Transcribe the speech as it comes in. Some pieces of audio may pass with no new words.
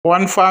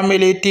One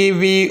Family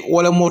TV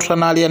wala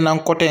murtanali nan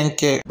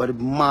kotenke bari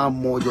ma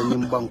moja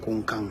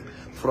nyimbankun kan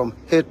from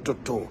head to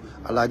toe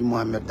Alhaji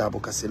Muhammed Darboe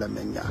kasila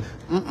menya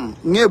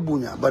nge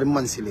bunya bari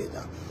man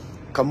sileja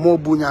ka mo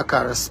bunya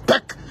ka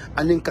respect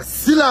anin ka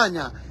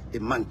silanya e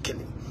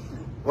mankeli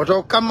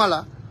woto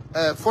kamala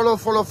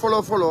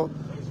follow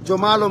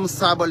jomalom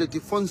Sabally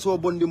ti fonso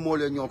bondi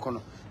mole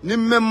nyokono ni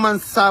memman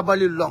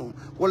Sabally long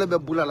wala be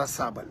bulala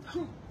Sabally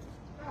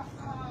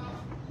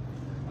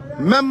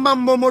memman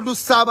Momodu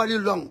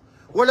Sabally long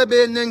wala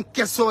be nen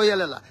keso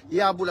yelela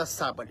ya bula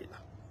Sabally la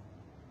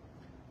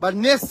ba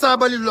ne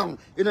Sabally long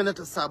ina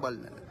nata Sabally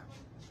la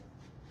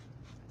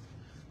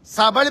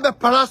Sabally be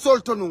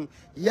parasol tonun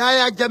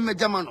ya jamme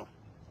jamano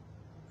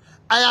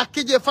aya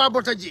kije fa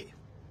botaje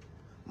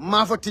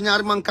ma fa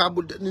tinyar man ka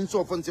bud nin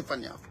so fon si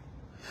fanya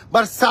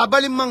bar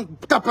Sabally man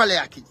tapale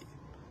akije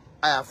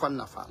aya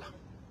fanna fala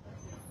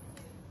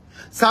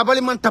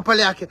Sabally man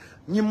tapale ake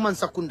nyim man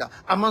sakunda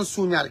aman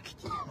sunyar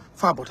kije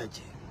fa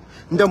botaje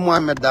nde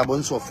Muhammed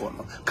Darboe so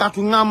fono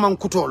katu ngam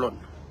kutolon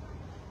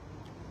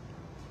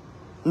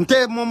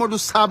nte Momodu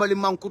Sabally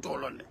man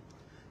kutolon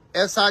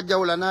esa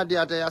jawla na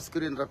diata ya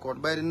screen record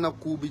bayri na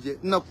kubije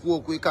na kuo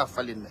ku ka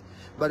falinne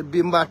bar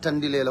bimba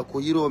tandilela ko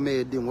yiro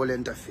me din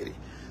wolenta firi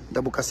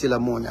dabu kasila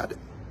moñade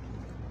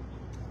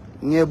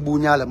nge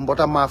buñala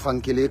mbota ma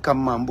fankile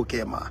kam ma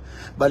mbuke ma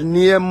bar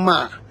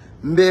niema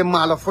mbe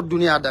mala fo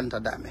dunya danta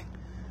dame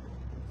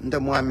nde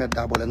Muhammed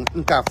Darboe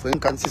nka fo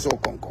kan siso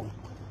konkon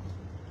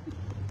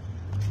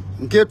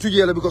nke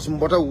tujela because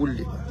mbota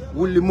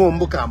wulli mo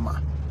mbuka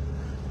ma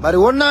bari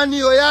wonna ni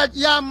yo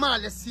ya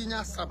male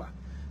sinya saba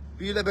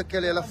pile be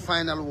kele la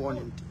final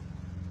warning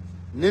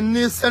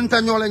ninni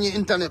senta nyola ni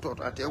internet to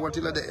ate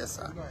watila de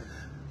esa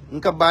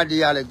nka badi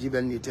yala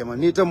jibel ni tema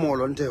ni te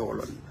molon te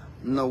wolon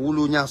na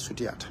wulu nya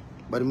sutiata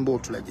bari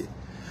mbotu laje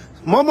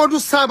Momodu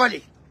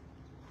Sabally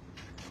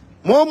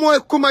momo e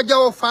kuma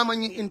jawo fama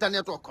ni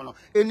internet o kono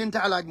e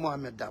ninta Alhaji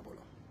Muhammed Darboe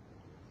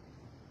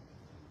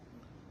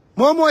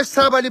momo e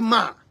Sabally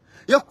ma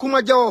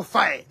yakuma jawo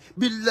fae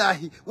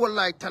billahi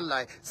wallahi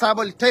tallahi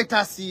Sabally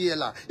tayta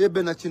siyela e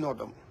bena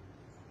cinodom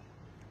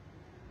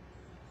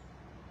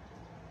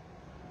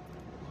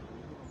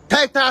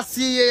tayta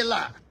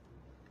siyela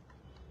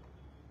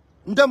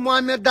nde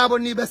Muhammed Darboe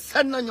ni be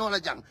senna nyola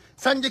jang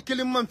sanje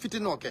kilim man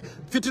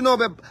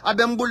fitinobe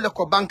abe mbulle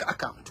ko bank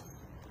account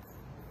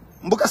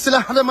mbuka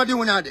sila hadama di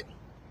wunyade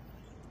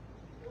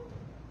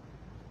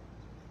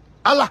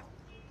ala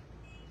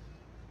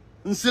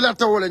nsila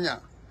tawole nya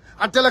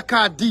atela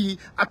ka di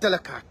atela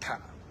ka ta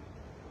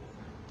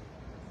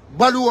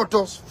balu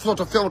woto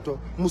foto fewto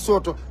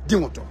musoto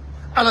dimoto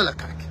ala la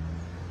kake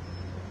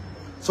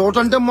so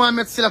to nde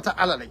Muhammed silata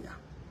ala la nya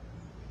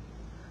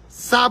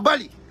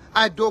Sabally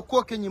ay do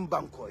ko ke nyim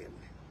banko yen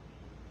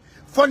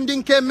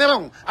fonding ke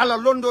meron ala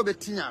londo be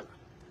tinyala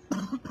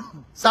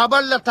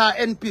Sabally lata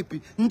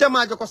NPP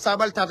ndema ko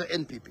Sabally tata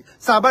NPP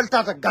Sabally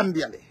tata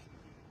Gambia le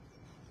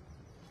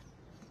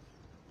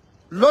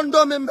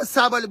londo membe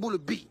Sabally bulu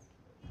bi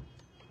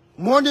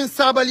monin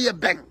Sabally e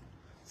beng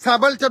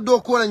Sabally ta do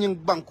ko la nyim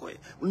banko e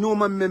no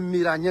ma mem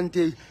mira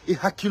nyante e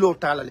hakilo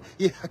talale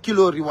e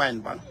hakilo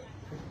rewind ban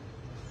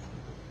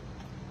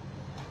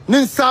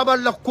nin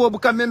Sabally la ko bu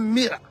ka mem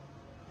mira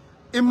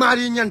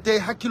imari nyante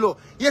hakilo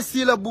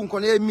yesila bunko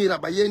ne mira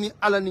ba yeni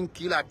ala nin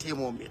kila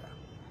temo mira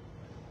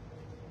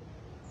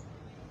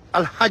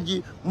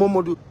Alhaji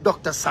Momodu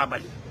Dr.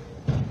 Sabally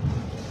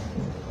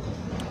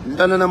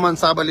ndana man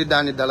Sabally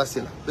dani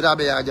dalasila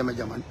birabe ya jama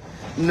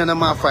nana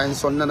ma fayin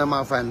son nana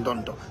ma fayin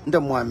donto nde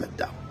Muhammed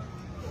Darboe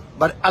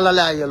bar ala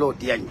la yelo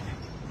diagne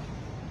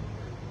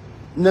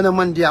nana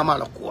man diama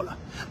la kola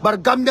bar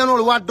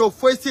gambianol waddo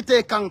foy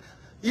cité kan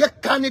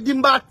yekkani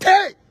dimba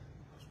te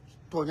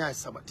to nyaay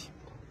sabati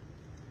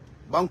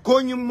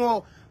banko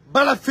nyimo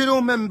bala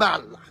firu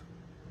memballa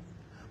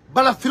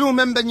bala firu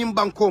membe nyim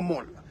banko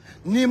mol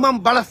ni man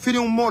bala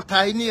firu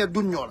mota ni e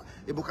dunyola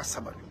e buka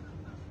Sabally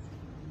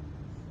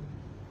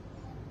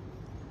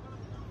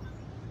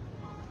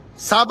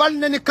Sabally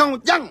nani kan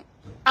jang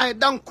ay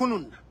dan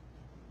kunun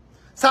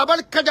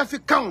Sabally kaja fi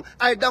kan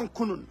ay dan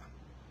kunun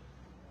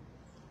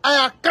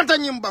aya kata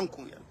nyim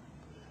banko ya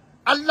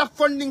alla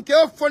funding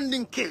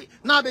ke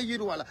na be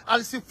yiru wala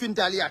al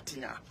sifinta ali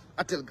atinya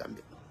atel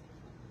gambe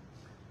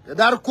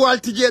dar ko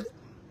altije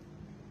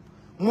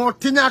mo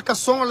tinya ka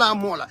son la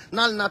mola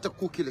nal nata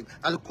kukiling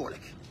al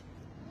kolek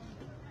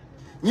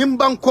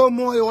nyimban ko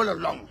moy wala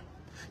long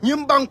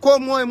nyimban ko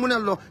moy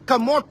munelo ka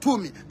mo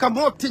tumi ka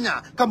mo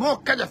tinya ka mo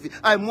kajafi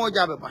ay mo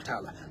jabe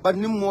batala ba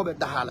nim mobe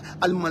dahala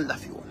al man la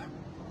fi wala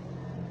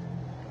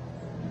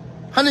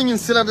hanin nyin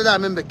sila da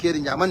membe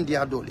keri nyaman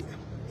dia doli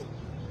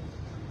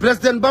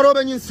president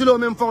barobe nyin silo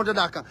mem fonde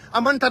daka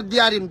amantar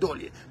diarim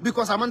doli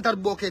because amantar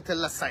boke tel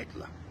la site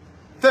la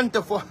fente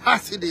fo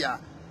hasidiya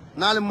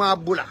nalma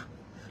bula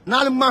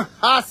nalma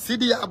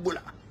hasidiya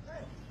bula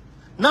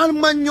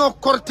nalma nyo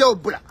korteo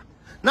bula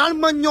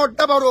nalma nyo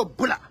dabaro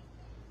bula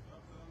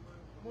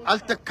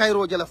alta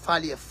kayro jala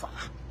fali fa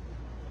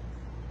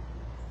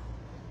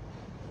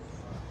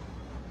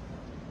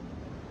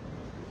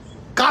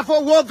kafo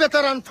wo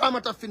veteran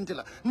famata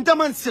fintila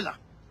ndaman sila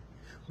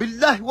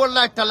billahi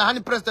wallahi tala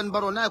hani president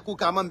baro na ku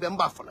ka mambe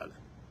mba falala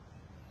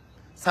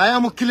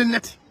sayamu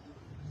kilinati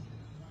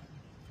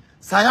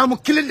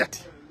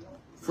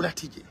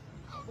fulatije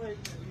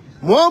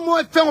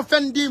momo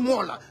fendi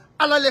mola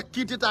ala le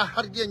kitita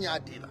harje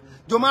nyaadila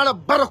jomala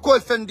barako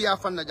fendi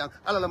afanna jang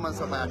ala la man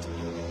sabayati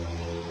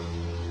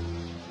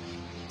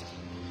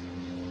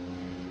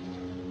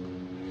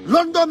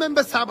londo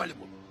membe Sabally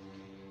bu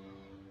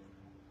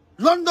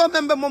londo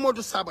membe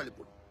Momodu Sabally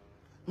bu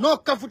no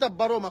kafuta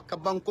baroma ka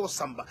banko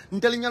samba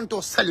ndel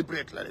nyanto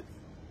celebrate la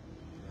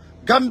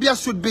Gambia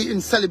should be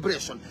in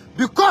celebration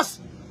because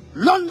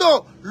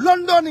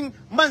Londoning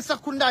man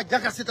sakunda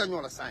jaga sita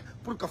nyola sai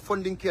pour que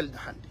funding kel da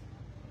handi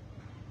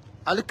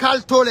al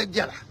kal tole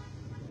jala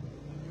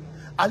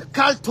al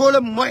kal tole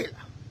moyla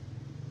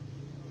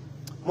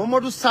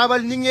Momodu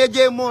Sabally ni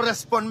ngeje mo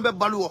respond be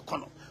balu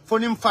kono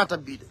fonim fata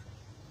bide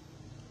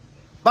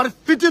bar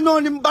fitino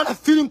ni bala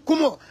film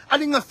kumo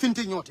ali nga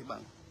finti nyoti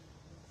bang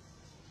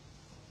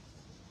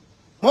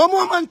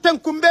momo man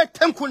tenkumbe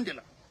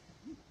tenkundila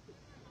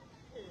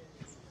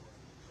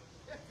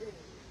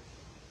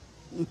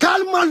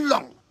Nkalman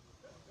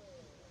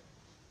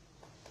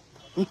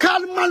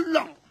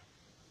long.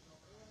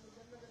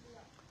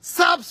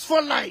 Sabs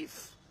for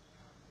life.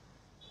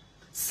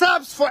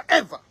 Sabs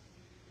forever.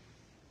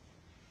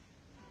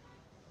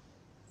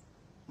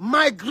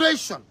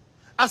 Migration,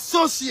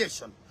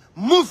 association,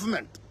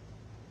 movement.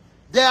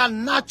 They are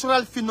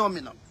natural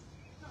phenomena.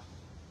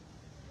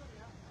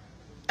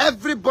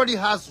 Everybody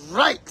has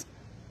right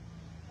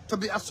to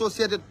be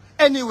associated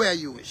anywhere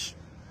you wish.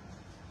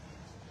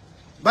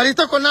 But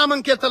ita ko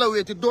naman ketala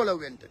weti dola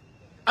wente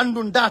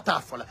andun data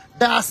fola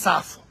da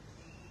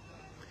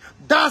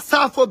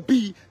safo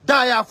bi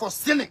da ya for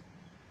sinning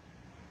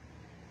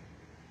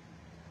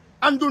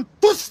andun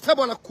tus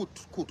tabola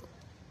kuto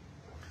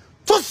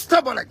tus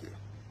tabola ge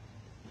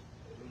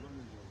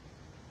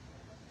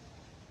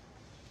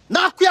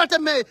na kuyate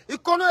me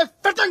ikono e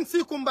fetang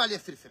si kumbali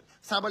firfir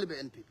Sabally be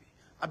NPP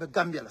abe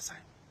Gambia la say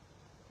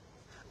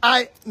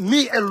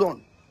me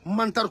alone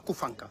mantar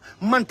kufanka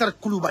mantar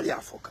kulubali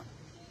afoka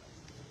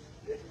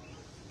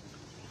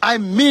I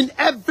mean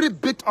every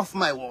bit of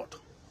my word.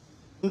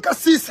 Nka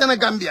si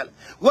Senegambia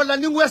wala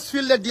ni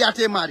Westfield le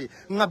diate mari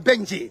nga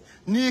benje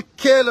ni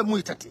kele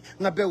muitati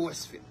nga be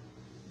Westfield.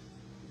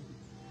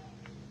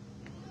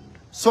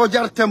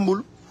 Sojar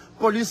tembulu,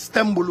 police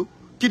tembulu,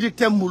 kidi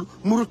tembulu,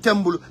 muru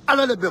tembulu,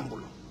 ala le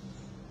bembulu.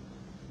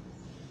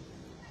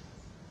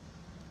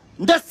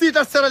 Ndesi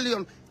da Sierra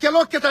Leone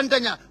kelo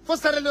ketandanya fo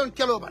Sierra Leone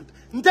kelo band.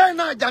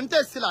 Ndena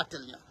jante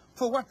silatelnya.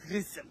 For what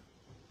reason?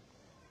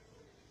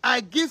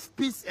 I give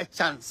peace a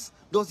chance.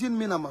 Doesn't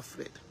mean I'm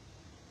afraid.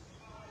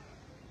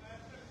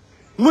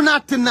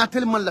 Munati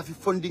natel man la fi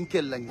funding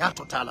kella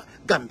nyato tala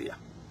Gambia.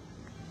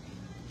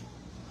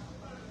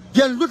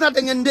 Yen luta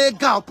de ngende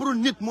gaaw pour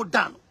nit mu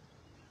daanu.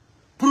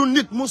 Pour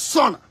nit mu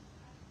sona.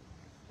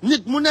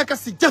 Nit mu nekk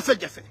si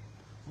jafe-jafe.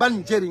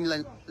 Ban jeriñ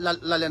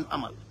la len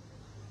amal.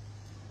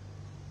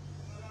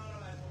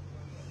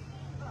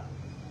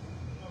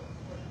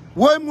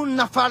 Woy mun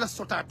nafala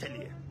sota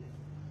atelier.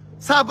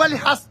 Sabally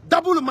has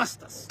double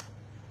masters.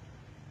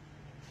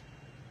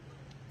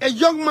 A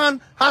young man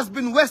has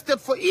been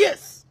wasted for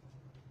years.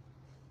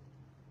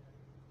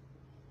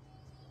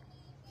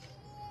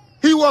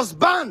 He was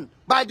banned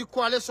by the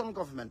coalition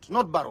government,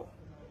 not Darboe.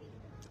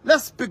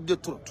 Let's speak the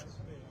truth.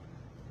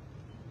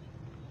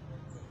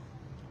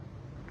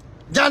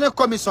 Jane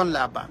Commission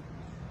la ban,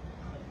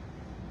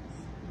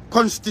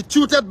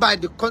 constituted by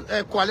the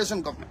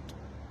coalition government,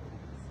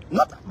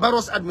 not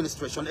Barrow's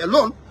administration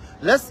alone.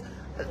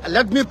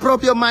 Let me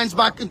probe your minds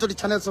back into the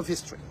channels of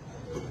history.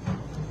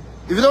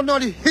 If you don't know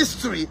the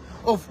history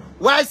of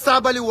why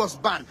Sabally was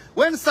banned,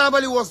 when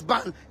Sabally was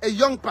banned, a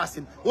young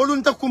person,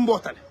 Olunta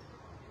Kumbotale,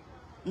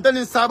 then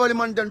in Sabally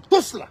man den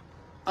Tusla,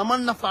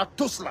 Aman Nafa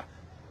Tusla,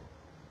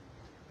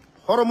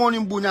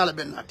 Hormonium Bunyala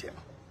Benatia.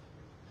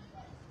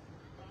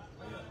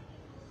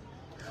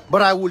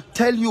 But I will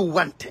tell you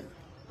one thing.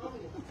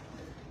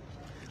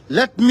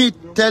 Let me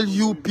tell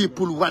you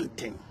people one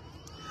thing.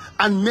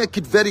 And make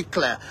it very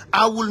clear.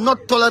 I will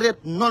not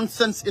tolerate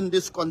nonsense in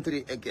this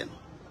country again.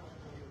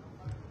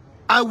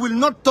 I will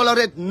not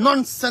tolerate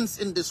nonsense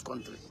in this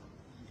country.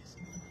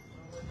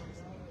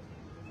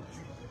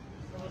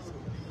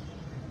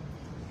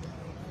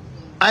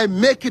 I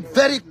make it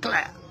very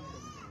clear.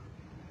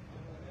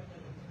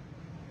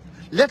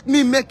 Let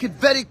me make it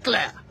very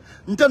clear.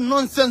 The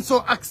nonsense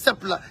so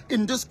acceptable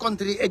in this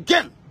country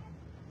again.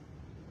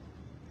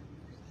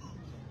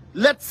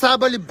 Let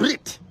Sabally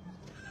breathe.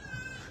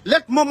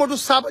 Let Momodu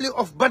Sabally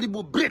of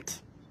Badibu breathe.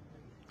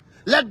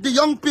 Let the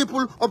young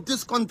people of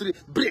this country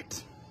breathe.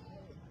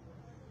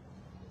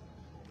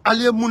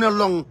 Ali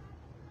Munelong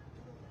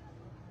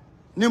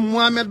ni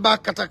Muhammed ba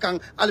katakang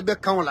albe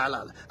kaola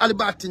ala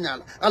alba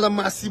atinyala ala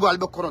masibo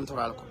albe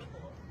korontoral ko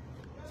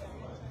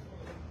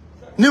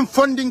nim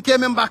funding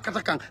kemen ba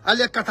katakang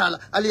ali katala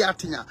ali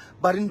atinya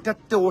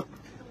barintatte wot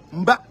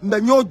mba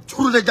nyo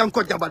jurde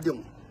janko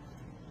jabadem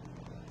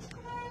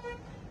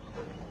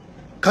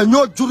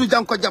Kanyo juru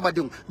janko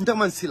jabading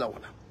ntaman sila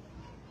wala.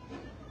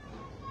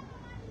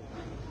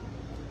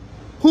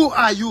 Who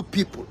are you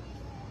people?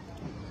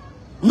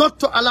 Not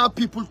to allow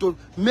people to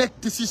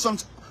make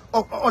decisions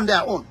on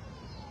their own.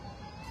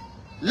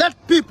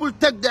 Let people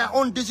take their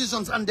own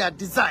decisions and their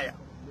desire.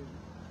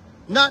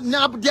 But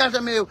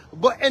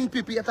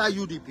NPP yata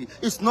UDP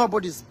is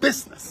nobody's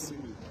business.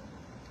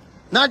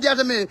 But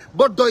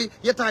doy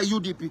yata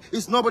UDP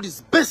is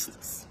nobody's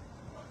business.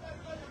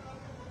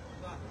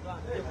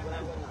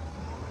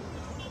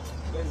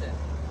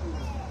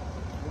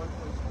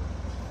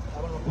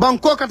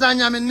 Banko kata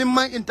nyame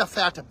nimma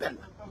interfere to Ben.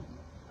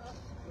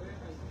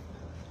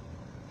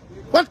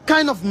 What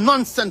kind of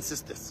nonsense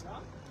is this?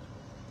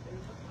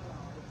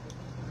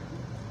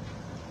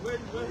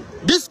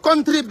 This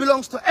country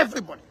belongs to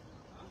everybody.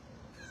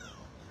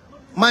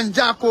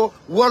 Manjako,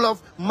 Wolof,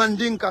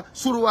 Mandinka,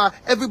 Surua,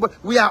 everybody.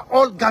 We are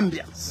all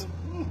Gambians.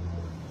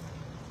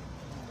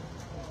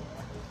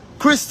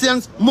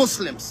 Christians,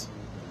 Muslims.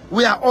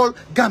 We are all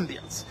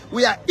Gambians.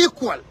 We are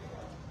equal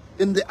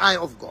in the eye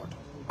of God.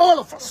 All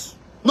of us.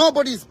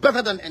 Nobody is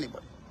better than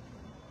anybody.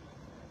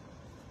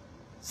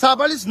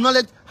 Sabally's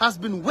knowledge has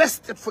been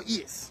wasted for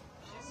years.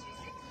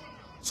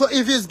 So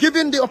if he's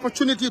given the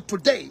opportunity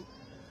today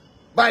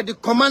by the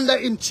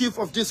commander-in-chief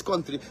of this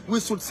country, we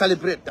should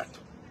celebrate that.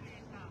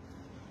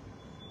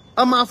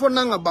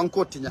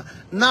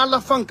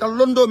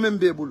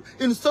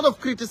 Instead of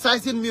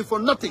criticizing me for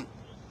nothing,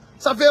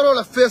 Savero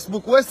la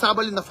Facebook, where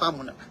Sabally na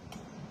famuna.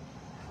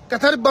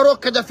 Katari baro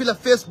kaja fila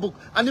Facebook,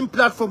 and in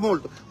platform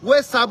hold,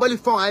 where Sabally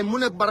phone, I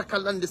mune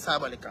barakalan di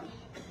Sabally kan.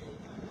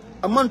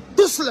 Aman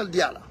tusla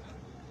diala.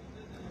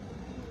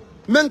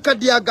 Menka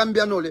dia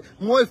Gambianole,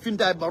 moe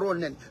finta baro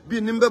nen, bi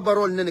nimbe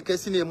baro nen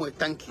kesine moe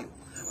thank you.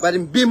 But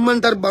in bi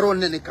mandar baro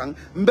nen kan,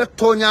 mbe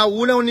tonya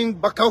wulawning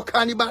bakau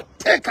kani ba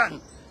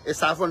tekan.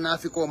 Esafo na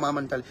Afriko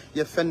mamantal,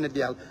 ye fenne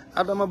dial,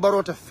 adama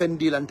barota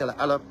fendil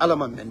antala,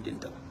 alama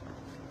mendintala.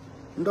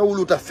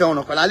 Ndawuluta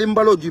fewno ko ali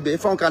mbalo jube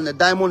fon kan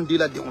diamond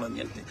dila de on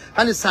niente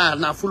hani sa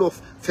na full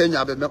of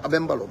fenya be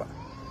mbalo ba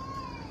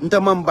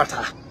ntamam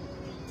bata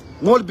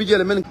mol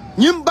bijele men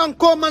nyim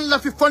banko man la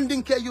fi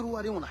funding ke yuru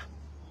wari una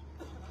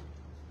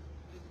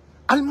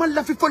al man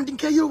la fi funding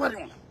ke yuru wari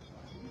una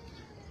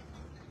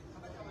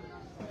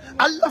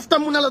al afta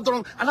munala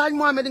dron alaj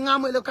Muhammed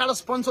ngamo le kala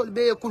sponsor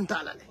be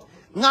kuntala le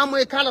ngamo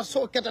e kala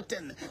so keta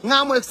ten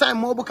ngamo e say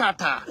mo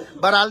bukata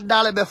baral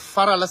dale be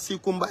farala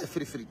sikumba e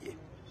frifrije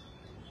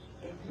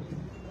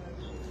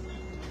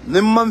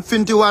Nimman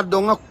finti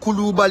wado nga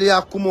kulubali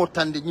ya kumo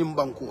tandi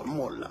nyimbanku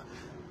mola.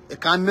 E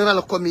kamera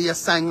la komi ya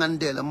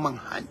sangande la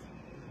manghani.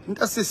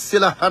 Nta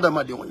sila hada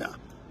madionya.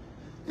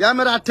 Ya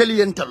mera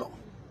ateli entalo.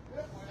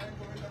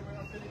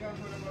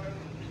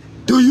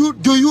 Do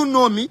you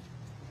know me?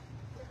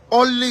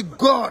 Only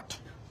God.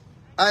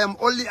 I am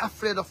only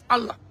afraid of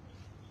Allah.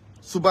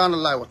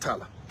 Subhanallah wa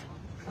ta'ala.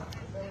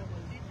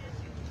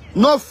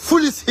 No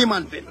foolish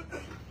human being.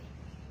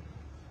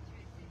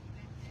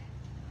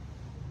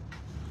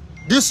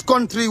 This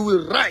country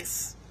will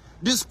rise.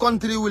 This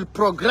country will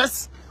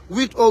progress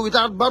with or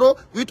without Barrow,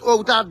 with or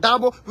without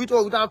Darboe, with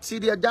or without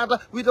Syria Jada,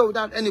 with or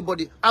without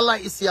anybody. Allah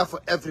is here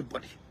for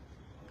everybody.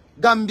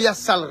 Gambia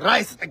shall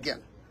rise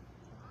again.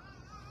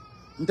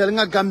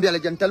 Gambia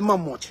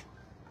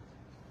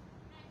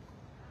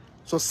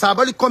So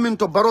Sabally coming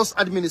to Barrow's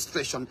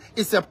administration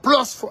is a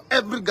plus for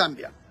every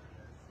Gambian.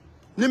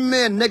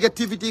 Nimme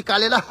negativity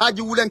kalela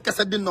haji wulen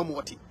kasadin no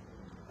moti.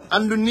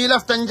 Andu nila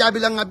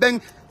stanjabila nga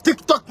beng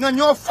TikTok nga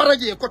nyo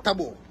faraje ko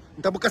tabo.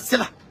 Ntabu ka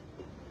sila.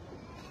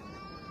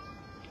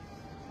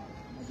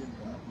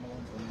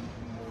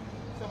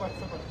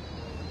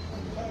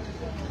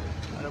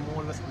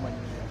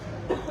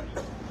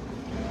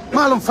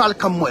 Malum fal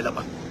kam moy la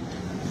ba.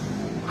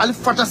 Al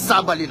fata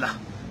Sabally la.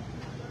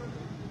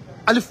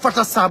 Al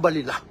fata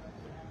Sabally la.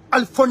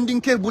 Al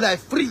funding ke bulay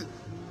free.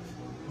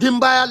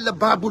 Dimbaya la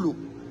babulu.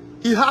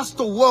 He has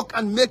to work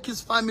and make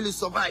his family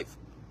survive.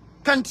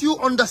 Can't you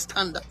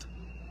understand that?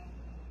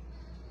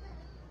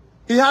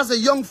 He has a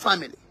young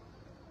family.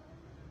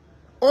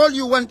 All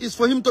you want is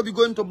for him to be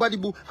going to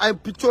Badibu, I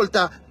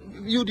Picholta,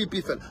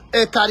 UDP fell,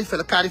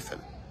 Carifel.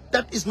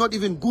 That is not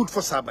even good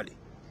for Sabally.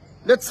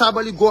 Let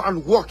Sabally go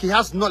and work. He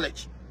has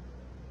knowledge.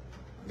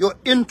 Your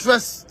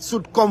interests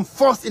should come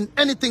first in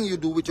anything you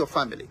do with your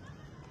family.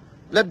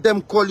 Let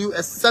them call you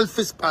a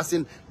selfish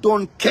person.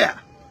 Don't care.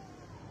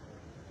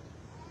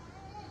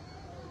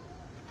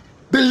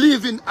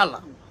 Believe in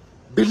Allah.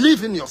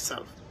 Believe in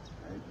yourself.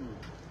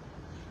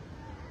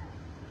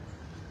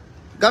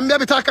 Gambia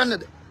bitakan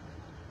de.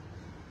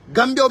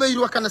 Gambia obe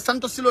yiru kana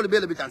santo silo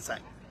bele bitan sai.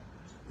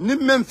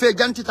 Nim mem fe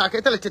janti ta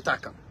kay tele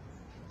titakan.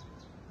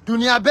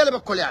 Dunia bele be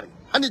kolyari.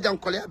 Hani jang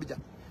kolya bi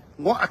jang.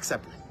 Mo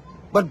accept.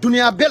 But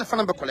dunia bele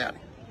fana be kolyari.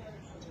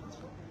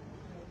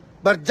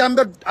 But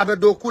jambe abe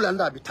do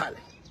kulanda bitale.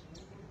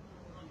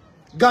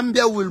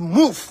 Gambia will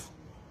move.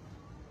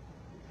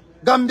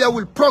 Gambia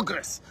will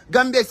progress.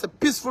 Gambia is a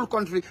peaceful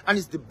country and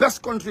it's the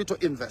best country to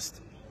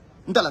invest.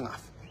 Ndalangaf.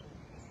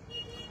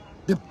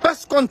 The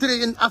best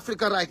country in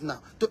Africa right now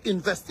to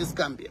invest is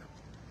Gambia.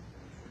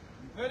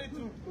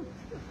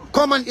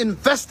 Come and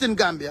invest in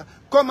Gambia.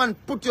 Come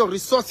and put your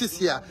resources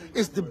here.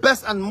 It's the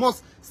best and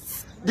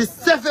the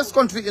safest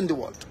country in the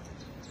world.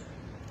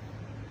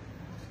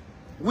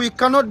 We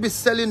cannot be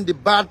selling the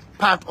bad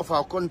part of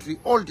our country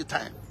all the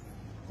time.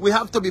 We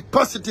have to be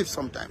positive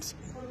sometimes.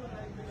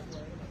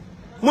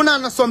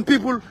 Munana, some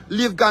people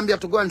leave Gambia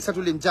to go and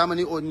settle in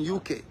Germany or in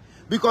UK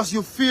because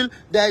you feel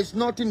there is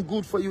nothing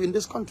good for you in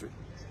this country.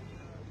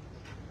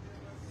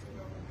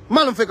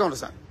 Malum Feka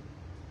understand?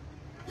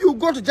 You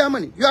go to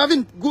Germany, you're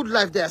having good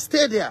life there,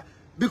 stay there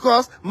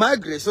because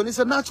migration is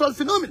a natural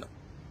phenomenon.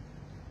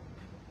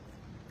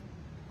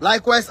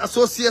 Likewise,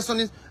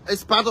 association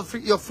is part of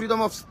your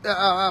freedom of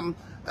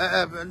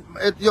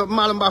your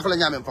Malum Bafala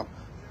Nyamen from.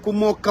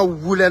 Kumoka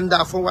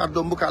wulenda for what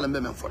Dombukala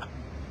Memen for.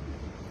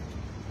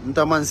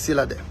 Ntaman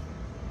sila de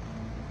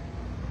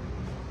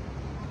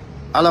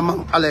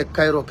alamang ale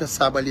Cairo ke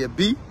Sabally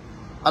bi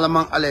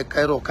alamang ale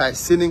Cairo kai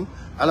sining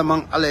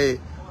alamang ale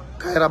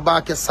Cairo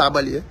ba ke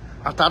Sabally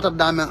atata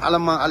damen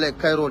alamang ale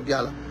Cairo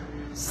diala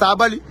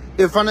Sabally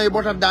e fana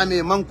ibota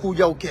dame man ku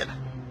jaw kela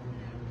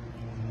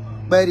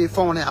bayri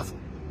fone af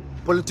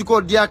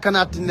politiko dia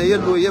kanat ne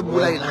yello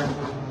yebulayla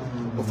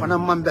o fana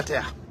man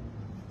betea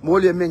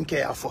mole men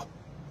ke afo.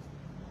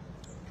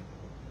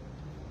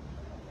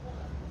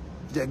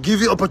 They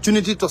give you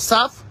opportunity to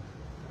serve.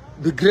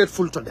 Be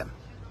grateful to them.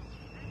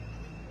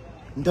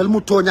 Be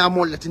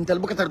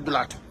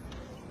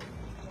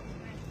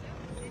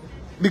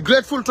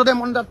grateful to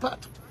them on that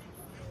part.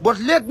 But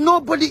let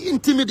nobody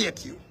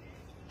intimidate you.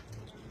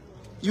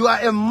 You are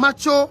a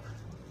macho,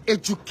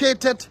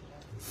 educated,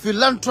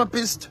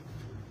 philanthropist,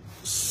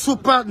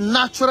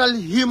 supernatural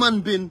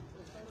human being,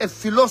 a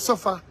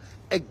philosopher,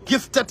 a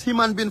gifted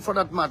human being for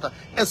that matter,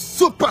 a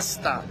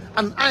superstar,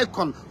 an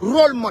icon,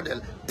 role model,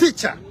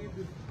 teacher.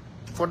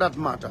 For that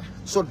matter.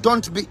 So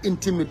don't be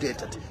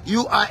intimidated.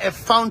 You are a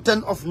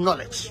fountain of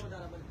knowledge.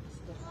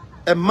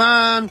 A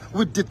man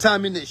with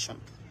determination,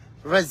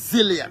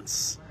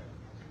 resilience,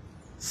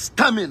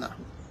 stamina.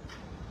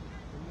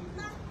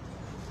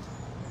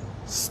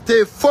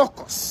 Stay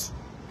focused.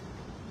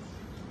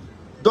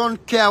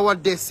 Don't care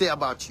what they say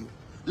about you.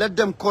 Let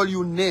them call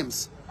you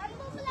names.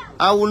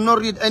 I will not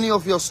read any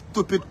of your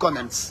stupid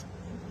comments.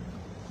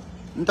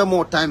 No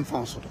more time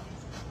for us.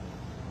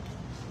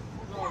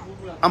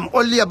 I'm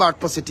only about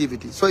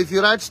positivity. So if you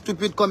write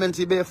stupid comments,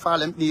 you be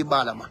fallen ni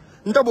balama.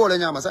 Nta bole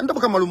nyama sa nta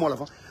buka malumo la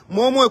fa.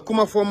 Momo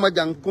kuma foma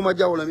jang kuma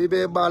jawla mi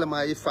be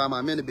balama yi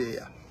fama men be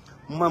ya.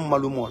 Man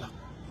malumo la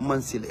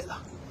man silela.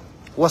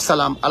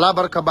 Wassalam ala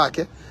baraka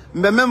bake.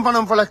 Mbe mem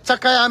fanam fala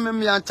chaka ya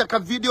mem ya chaka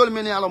video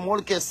men ya la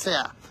mol ke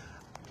sea.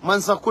 Man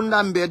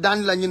sakunda mbe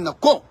dan la nyina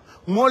ko.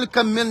 Mol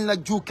ka men na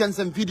ju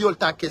kensen video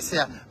ta ke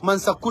sea. Man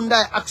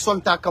sakunda action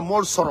ta ka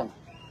mol sorong.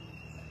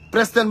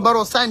 President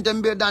Barrow sign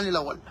dembe dan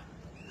la wala.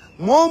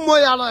 Momo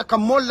yala ka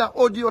molla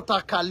audio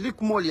ta ka lik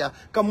molia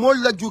ka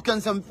molla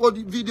juken some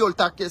video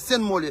ta ke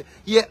sen molia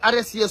ye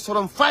arrest ye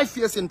from 5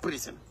 years in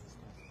prison.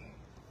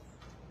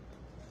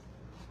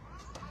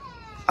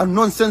 A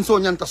nonsense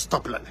on yanta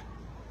stop la.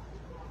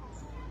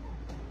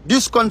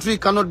 This country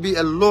cannot be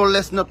a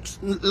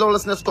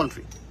lawlessness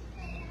country.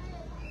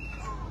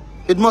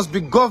 It must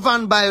be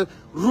governed by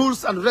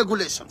rules and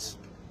regulations,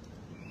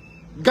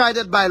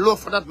 guided by law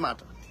for that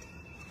matter.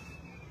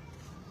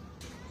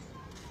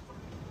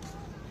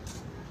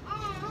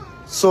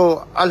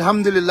 So,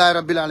 alhamdulillah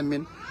rabbil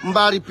alamin,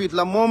 mba repeat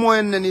la momo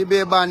en ni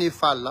be bani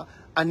falla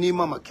ani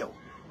mama kew.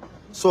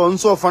 So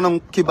onso fanam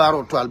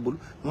kibaro to albul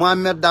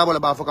Muhammed Darboe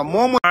ba foka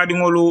momo adi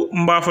ngolu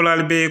mba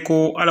falal be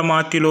ko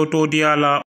alama tilo to diala